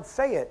hearing God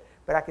say it,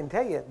 but I can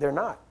tell you they're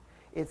not.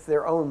 It's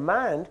their own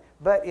mind,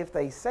 but if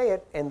they say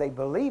it and they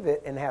believe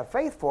it and have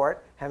faith for it,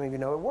 how many of you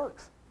know it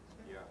works?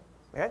 Yeah.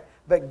 Right?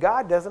 But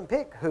God doesn't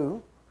pick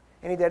who,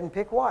 and he doesn't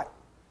pick what.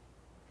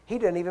 He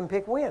doesn't even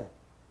pick when.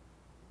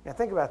 Now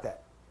think about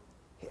that.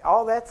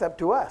 All that's up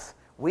to us.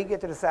 We get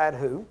to decide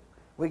who.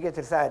 We get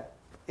to decide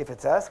if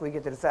it's us. We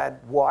get to decide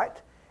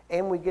what.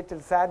 And we get to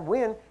decide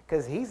when,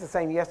 because he's the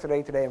same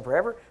yesterday, today, and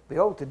forever.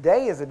 Behold,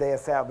 today is a day of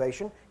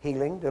salvation,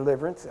 healing,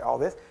 deliverance, all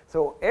this.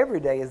 So every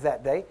day is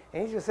that day.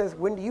 And he just says,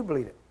 when do you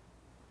believe it?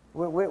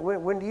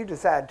 When do you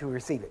decide to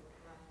receive it?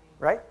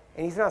 Right?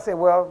 And he's not saying,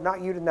 well,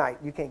 not you tonight.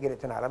 You can't get it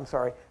tonight. I'm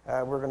sorry.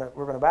 We're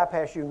gonna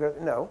bypass you. And go.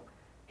 No.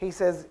 He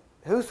says,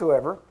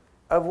 whosoever,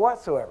 of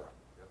whatsoever.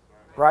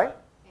 Right?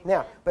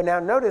 Now, but now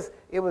notice,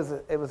 it was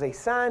a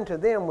sign to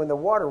them when the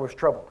water was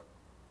troubled.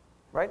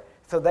 Right?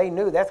 So they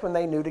knew, that's when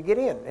they knew to get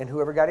in. And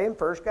whoever got in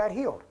first got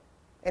healed.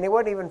 And it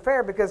wasn't even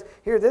fair because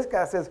here this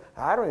guy says,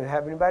 I don't even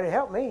have anybody to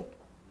help me.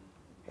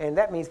 And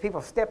that means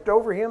people stepped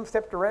over him,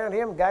 stepped around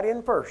him, got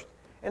in first.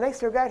 And they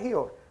still got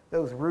healed.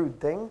 Those rude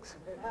things.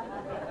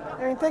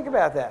 I mean, think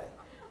about that.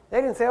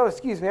 They didn't say, oh,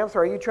 excuse me, I'm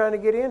sorry, are you trying to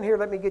get in? Here,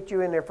 let me get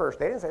you in there first.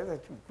 They didn't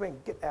say,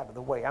 get out of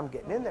the way, I'm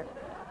getting in there.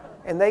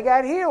 And they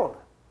got healed.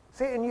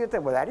 See, and you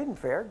think, well, that isn't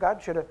fair.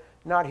 God should have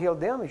not healed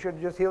them. He should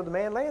have just healed the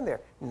man laying there.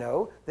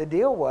 No, the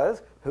deal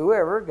was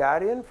whoever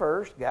got in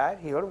first got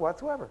healed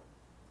whatsoever.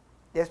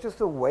 That's just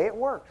the way it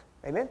works.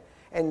 Amen?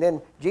 And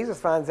then Jesus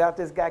finds out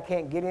this guy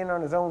can't get in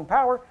on his own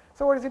power.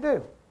 So what does he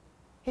do?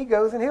 He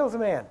goes and heals the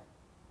man.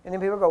 And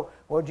then people go,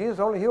 well, Jesus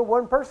only healed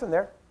one person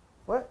there.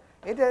 Well,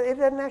 it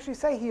doesn't actually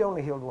say he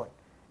only healed one.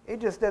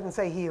 It just doesn't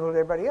say he healed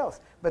everybody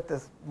else. But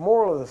the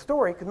moral of the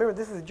story, because remember,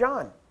 this is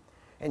John.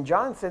 And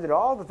John said that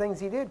all the things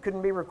he did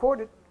couldn't be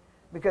recorded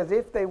because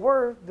if they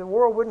were, the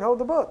world wouldn't hold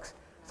the books.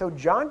 So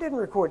John didn't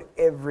record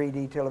every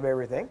detail of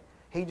everything.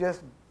 He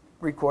just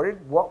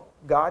recorded what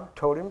God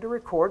told him to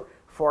record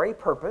for a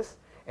purpose,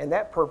 and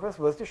that purpose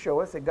was to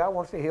show us that God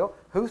wants to heal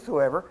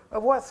whosoever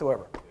of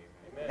whatsoever.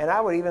 Amen. And I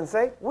would even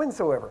say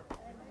whensoever. Amen.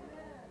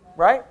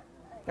 Right?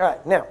 All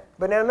right, now,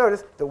 but now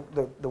notice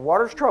the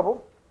water's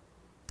troubled,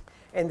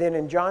 and then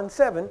in John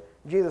 7,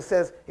 Jesus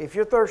says, if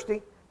you're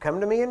thirsty,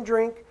 come to me and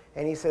drink.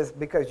 And he says,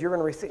 because you're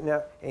going to receive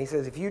now. And he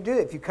says, if you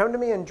come to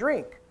me and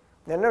drink.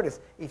 Now notice,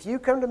 if you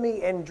come to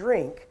me and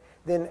drink,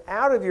 then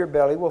out of your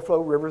belly will flow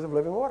rivers of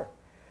living water.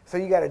 So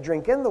you got to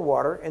drink in the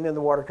water, and then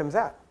the water comes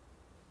out.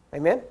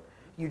 Amen?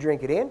 You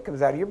drink it in,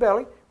 comes out of your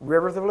belly,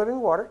 rivers of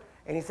living water.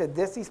 And he said,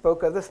 this he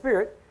spoke of the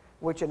Spirit,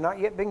 which had not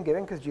yet been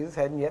given, because Jesus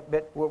hadn't yet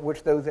been,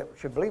 which those that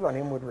should believe on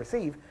him would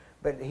receive.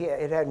 But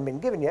it hadn't been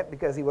given yet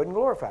because he wasn't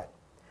glorified.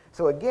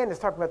 So again, it's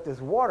talking about this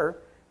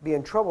water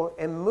being troubled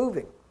and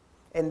moving.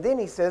 And then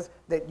he says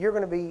that you're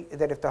going to be,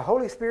 that if the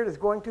Holy Spirit is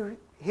going to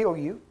heal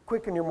you,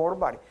 quicken your mortal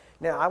body.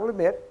 Now, I will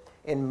admit,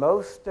 in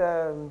most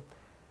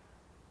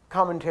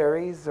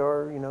commentaries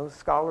or,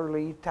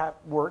 scholarly type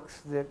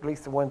works, at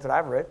least the ones that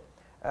I've read,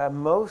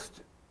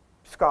 most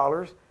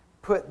scholars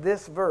put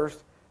this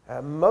verse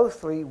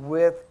mostly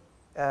with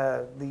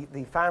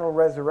the final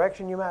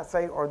resurrection, you might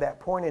say, or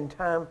that point in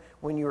time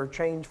when you are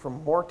changed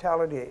from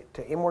mortality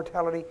to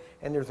immortality,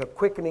 and there's a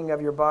quickening of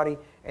your body,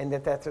 and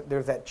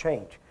there's that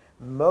change.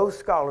 Most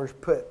scholars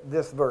put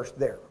this verse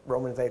there,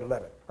 Romans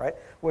 8:11, right?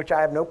 Which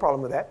I have no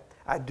problem with that.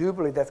 I do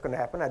believe that's going to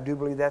happen. I do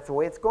believe that's the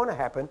way it's going to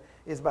happen,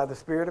 is by the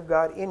Spirit of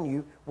God in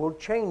you will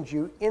change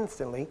you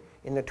instantly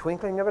in the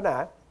twinkling of an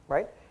eye,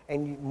 right?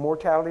 And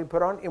mortality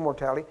put on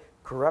immortality.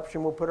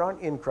 Corruption will put on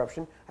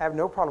incorruption. I have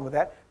no problem with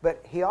that.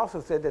 But he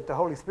also said that the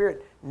Holy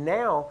Spirit,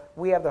 now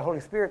we have the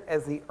Holy Spirit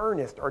as the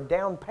earnest or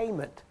down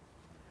payment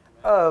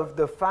of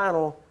the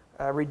final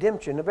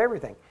redemption of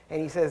everything.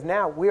 And he says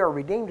now we are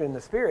redeemed in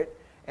the Spirit,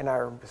 and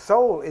our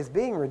soul is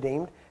being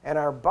redeemed, and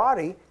our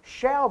body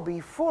shall be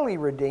fully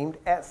redeemed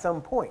at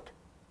some point.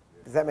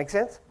 Does that make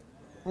sense?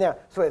 Now,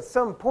 so at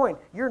some point,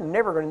 you're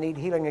never going to need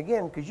healing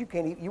again because you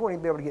won't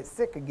even be able to get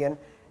sick again.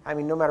 I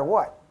mean, no matter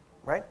what,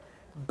 right?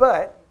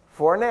 But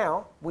for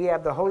now, we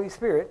have the Holy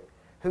Spirit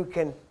who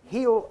can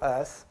heal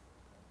us,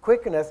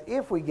 quicken us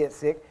if we get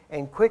sick,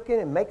 and quicken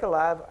and make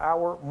alive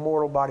our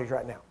mortal bodies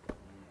right now.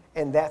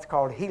 And that's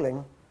called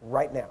healing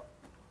right now,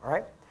 all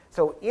right?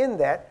 So in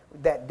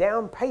that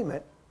down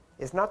payment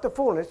is not the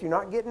fullness. You're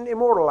not getting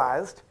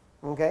immortalized,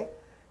 okay?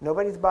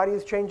 Nobody's body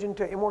is changing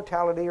to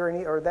immortality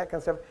or that kind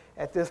of stuff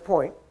at this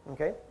point,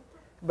 okay?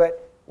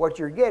 But what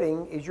you're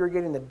getting is you're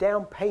getting the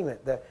down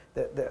payment,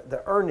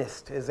 the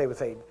earnest, as they would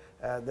say,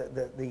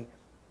 the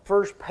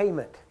first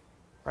payment,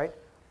 right,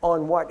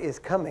 on what is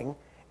coming.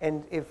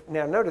 And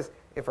now notice,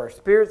 if our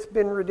spirit's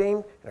been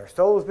redeemed and our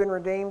soul's been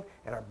redeemed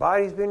and our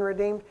body's been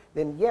redeemed,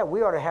 then yeah,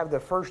 we ought to have the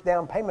first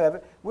down payment of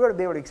it. We ought to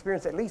be able to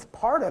experience at least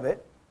part of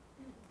it.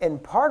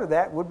 And part of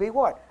that would be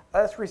what?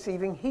 Us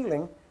receiving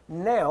healing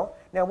now.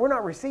 Now, we're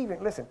not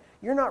receiving, listen,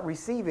 you're not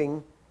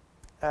receiving,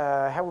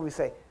 how would we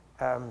say,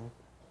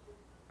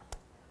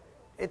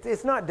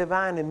 it's not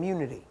divine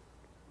immunity.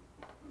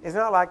 It's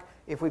not like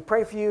if we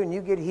pray for you and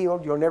you get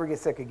healed, you'll never get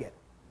sick again.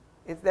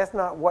 That's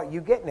not what you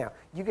get now.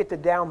 You get the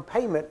down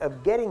payment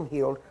of getting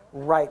healed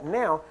right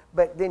now,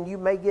 but then you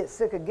may get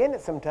sick again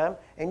at some time,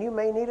 and you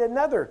may need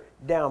another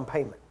down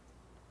payment.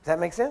 Does that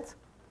make sense?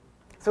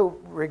 So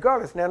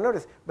regardless, now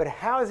notice, but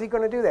how is he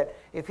going to do that?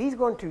 If he's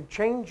going to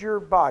change your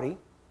body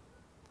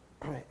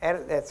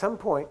at some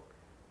point,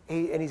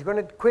 and he's going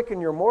to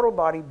quicken your mortal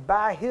body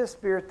by his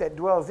spirit that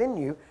dwells in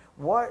you,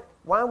 why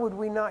would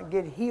we not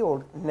get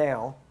healed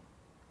now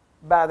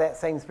by that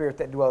same spirit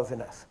that dwells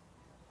in us?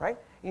 Right?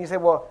 And you say,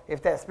 well,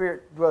 if that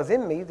spirit dwells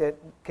in me that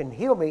can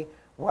heal me,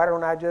 why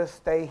don't I just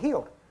stay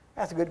healed?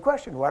 That's a good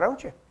question. Why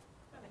don't you?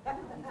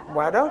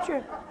 Why don't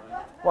you?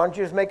 Why don't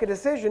you just make a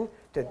decision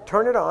to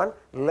turn it on,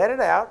 let it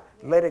out,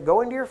 let it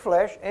go into your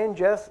flesh, and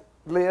just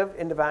live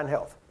in divine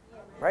health?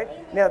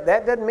 Right? Now,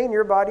 that doesn't mean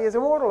your body is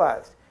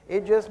immortalized.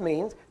 It just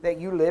means that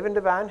you live in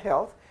divine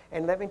health.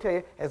 And let me tell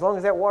you, as long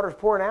as that water's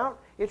pouring out,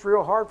 it's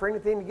real hard for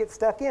anything to get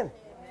stuck in.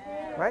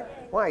 Right?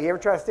 Why? You ever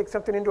try to stick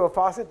something into a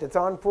faucet that's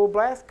on full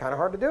blast? Kind of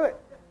hard to do it.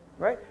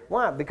 Right?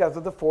 Why? Because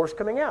of the force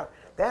coming out.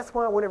 That's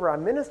why whenever I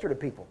minister to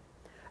people,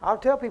 I'll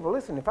tell people,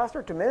 listen, if I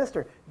start to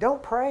minister,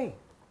 don't pray.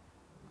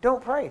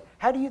 Don't pray.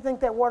 How do you think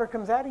that water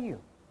comes out of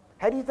you?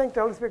 How do you think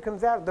the Holy Spirit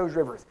comes out of those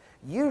rivers?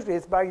 Usually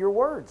it's by your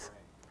words.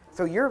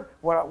 So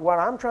what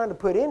I'm trying to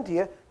put into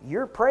you,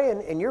 you're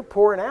praying and you're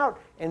pouring out,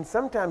 and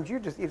sometimes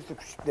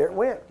there it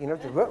went. You know,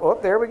 oh,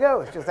 there we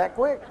go. It's just that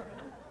quick.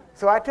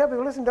 So I tell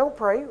people, listen, don't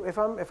pray. If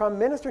I'm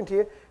ministering to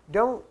you,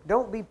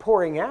 don't be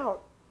pouring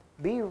out.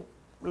 Be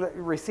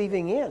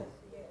receiving in.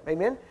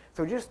 Amen?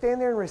 So just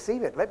stand there and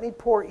receive it. Let me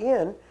pour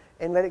in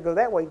and let it go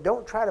that way.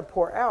 Don't try to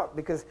pour out,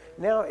 because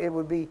now it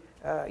would be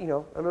a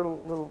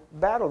little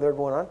battle there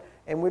going on,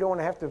 and we don't want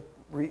to have to.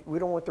 We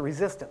don't want the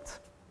resistance.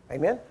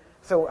 Amen?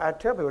 So I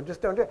tell people, just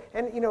don't do it.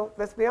 And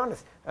let's be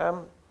honest. I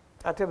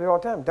tell people all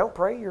the time, don't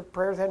pray. Your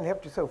prayers haven't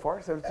helped you so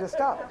far, so just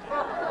stop.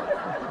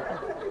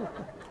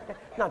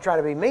 Not trying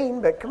to be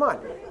mean, but come on.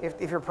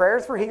 If your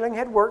prayers for healing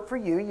had worked for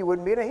you, you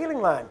wouldn't be in a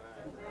healing line.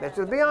 Let's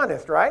just be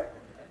honest, right?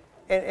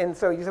 And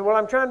so you say, well,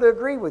 I'm trying to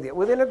agree with you.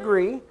 Well, then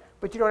agree,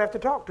 but you don't have to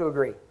talk to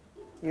agree.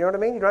 You know what I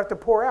mean? You don't have to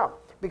pour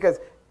out, because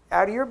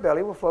out of your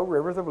belly will flow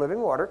rivers of living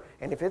water,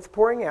 and if it's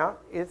pouring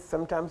out, it's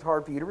sometimes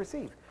hard for you to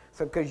receive.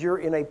 So because you're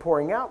in a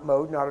pouring out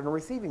mode, not in a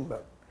receiving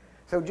mode.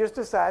 So just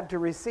decide to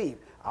receive.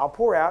 I'll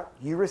pour out,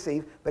 you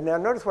receive, but now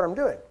notice what I'm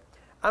doing.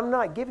 I'm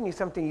not giving you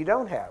something you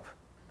don't have.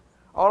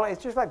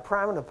 It's just like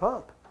priming a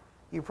pump.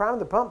 You prime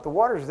the pump, the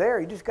water's there,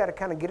 you just got to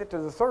kind of get it to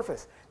the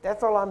surface.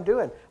 That's all I'm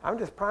doing. I'm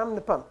just priming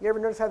the pump. You ever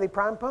notice how they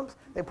prime pumps?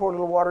 They pour a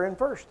little water in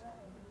first.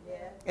 Yeah.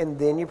 And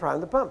then you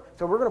prime the pump.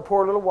 So we're going to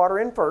pour a little water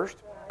in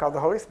first, called the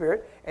Holy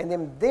Spirit, and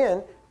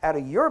then out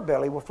of your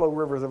belly will flow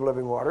rivers of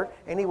living water,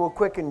 and he will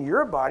quicken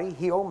your body,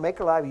 heal,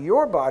 make alive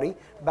your body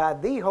by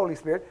the Holy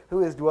Spirit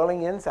who is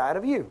dwelling inside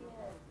of you.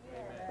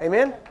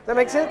 Amen? Does that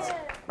make sense?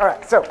 All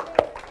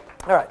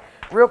right,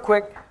 real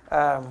quick,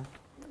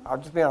 I'll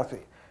just be honest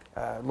with you.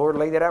 Lord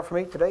laid that out for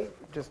me today,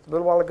 just a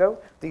little while ago.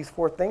 These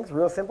 4 things,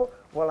 real simple,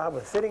 while I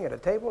was sitting at a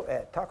table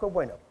at Taco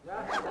Bueno.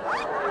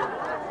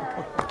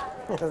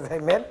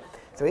 Amen?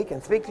 So he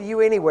can speak to you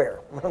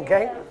anywhere,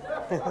 okay?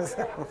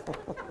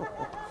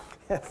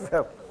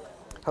 So,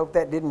 hope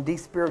that didn't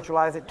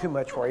despiritualize it too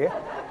much for you.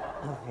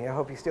 I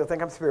hope you still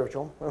think I'm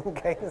spiritual,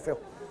 okay?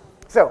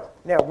 So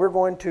now we're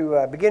going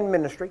to begin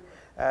ministry.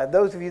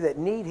 Those of you that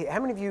need, how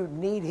many of you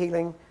need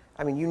healing?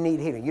 I mean, you need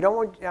healing. You don't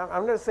want.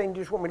 I'm not saying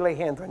you just want me to lay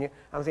hands on you.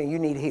 I'm saying you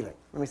need healing.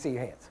 Let me see your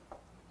hands.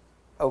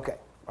 Okay.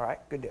 All right.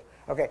 Good deal.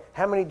 Okay.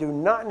 How many do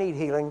not need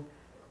healing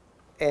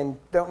and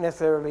don't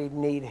necessarily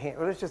need hands?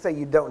 Well, let's just say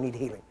you don't need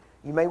healing.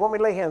 You may want me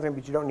to lay hands on you,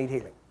 but you don't need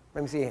healing.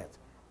 Let me see your hands.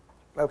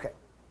 Okay.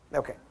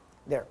 Okay.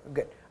 There.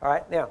 Good. All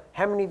right. Now,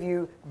 how many of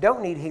you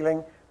don't need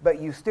healing, but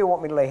you still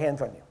want me to lay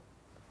hands on you?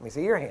 Let me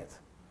see your hands.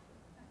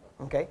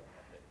 Okay.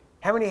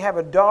 How many have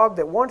a dog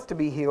that wants to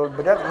be healed,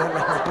 but doesn't?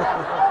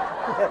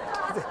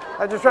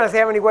 I'm just trying to see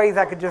how many ways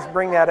I could just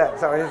bring that up.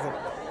 So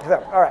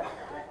So, all right.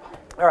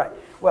 All right.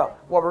 Well,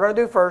 what we're going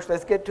to do first,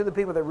 let's get to the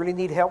people that really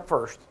need help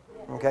first.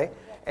 Okay?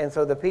 And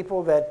so the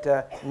people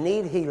that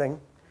need healing,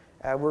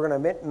 we're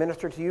going to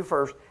minister to you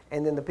first.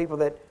 And then the people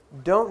that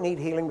don't need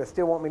healing but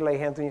still want me to lay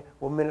hands on you,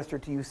 will minister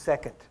to you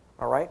second.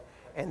 All right?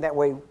 And that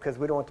way, because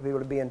we don't want the people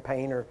to be in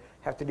pain or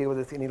have to deal with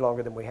this any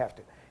longer than we have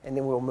to. And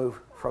then we'll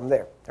move from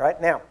there. All right?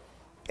 Now,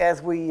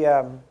 as we,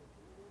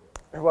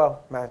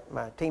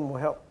 my team will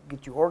help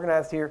get you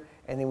organized here,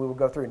 and then we will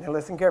go through. Now,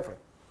 listen carefully.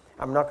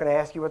 I'm not going to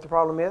ask you what the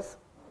problem is,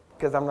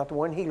 because I'm not the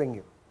one healing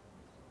you.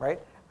 Right?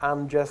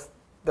 I'm just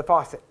the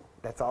faucet.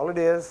 That's all it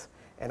is.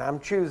 And I'm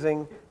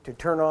choosing to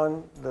turn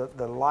on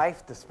the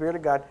life, the Spirit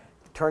of God,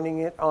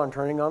 turning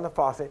on the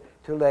faucet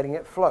to letting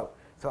it flow.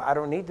 So I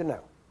don't need to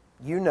know.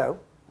 You know,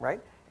 right?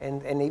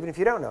 And even if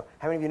you don't know,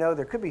 how many of you know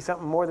there could be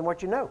something more than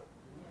what you know?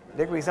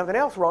 There could be something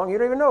else wrong you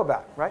don't even know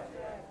about, right?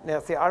 Now,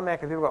 see,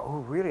 automatically people go, oh,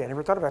 really? I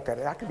never thought about that.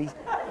 I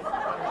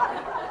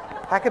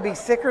could be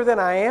sicker than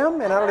I am,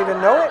 and I don't even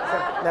know it.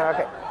 So, no,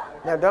 okay.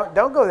 Now,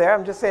 don't go there.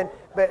 I'm just saying,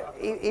 but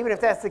even if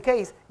that's the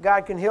case,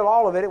 God can heal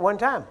all of it at one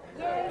time,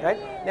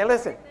 right? Now,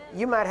 listen,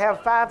 you might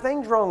have 5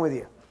 things wrong with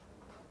you,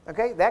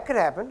 okay? That could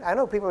happen. I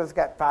know people that's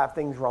got 5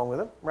 things wrong with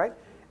them, right?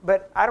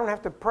 But I don't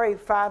have to pray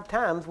 5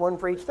 times, one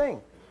for each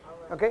thing.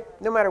 Okay?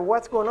 No matter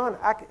what's going on,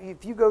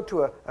 if you go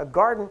to a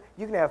garden,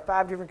 you can have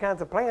 5 different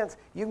kinds of plants.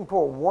 You can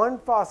pour one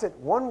faucet,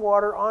 one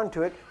water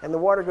onto it, and the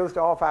water goes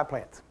to all 5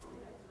 plants.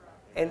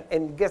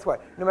 And guess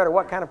what? No matter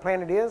what kind of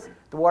plant it is,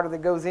 the water that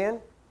goes in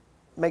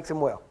makes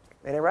them well.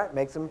 Ain't that right?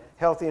 Makes them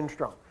healthy and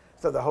strong.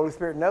 So the Holy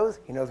Spirit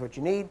knows. He knows what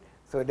you need,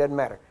 so it doesn't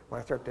matter.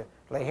 When I start to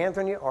lay hands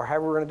on you, or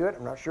however we're going to do it,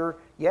 I'm not sure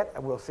yet. I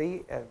will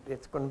see.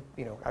 It's going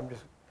to,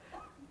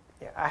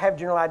 I have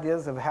general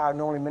ideas of how I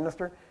normally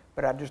minister,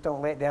 but I just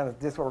don't lay it down as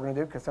this is what we're going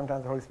to do, because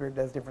sometimes the Holy Spirit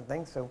does different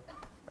things, so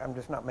I'm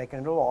just not making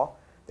it a law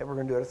that we're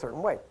going to do it a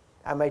certain way.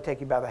 I may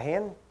take you by the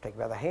hand, take you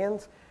by the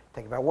hands,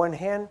 take you by one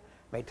hand,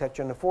 may touch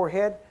you on the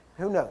forehead.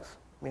 Who knows?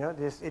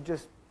 It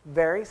just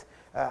varies.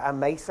 I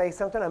may say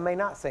something, I may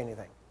not say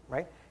anything,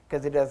 right?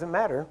 Because it doesn't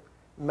matter.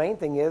 The main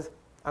thing is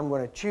I'm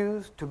going to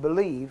choose to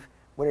believe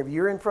whenever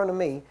you're in front of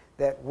me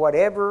that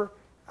whatever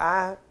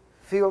I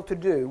feel to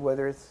do,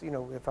 whether it's,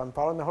 if I'm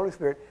following the Holy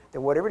Spirit, that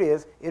whatever it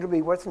is, it'll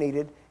be what's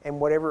needed, and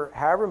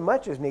however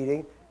much is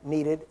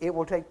needed, it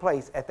will take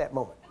place at that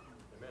moment.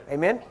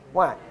 Amen? Amen?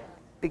 Why?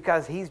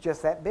 Because He's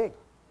just that big.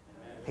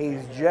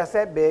 He's just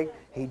that big.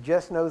 He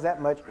just knows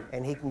that much,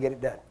 and He can get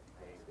it done.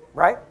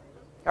 Right?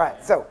 All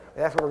right, so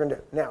that's what we're going to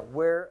do. Now,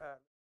 where...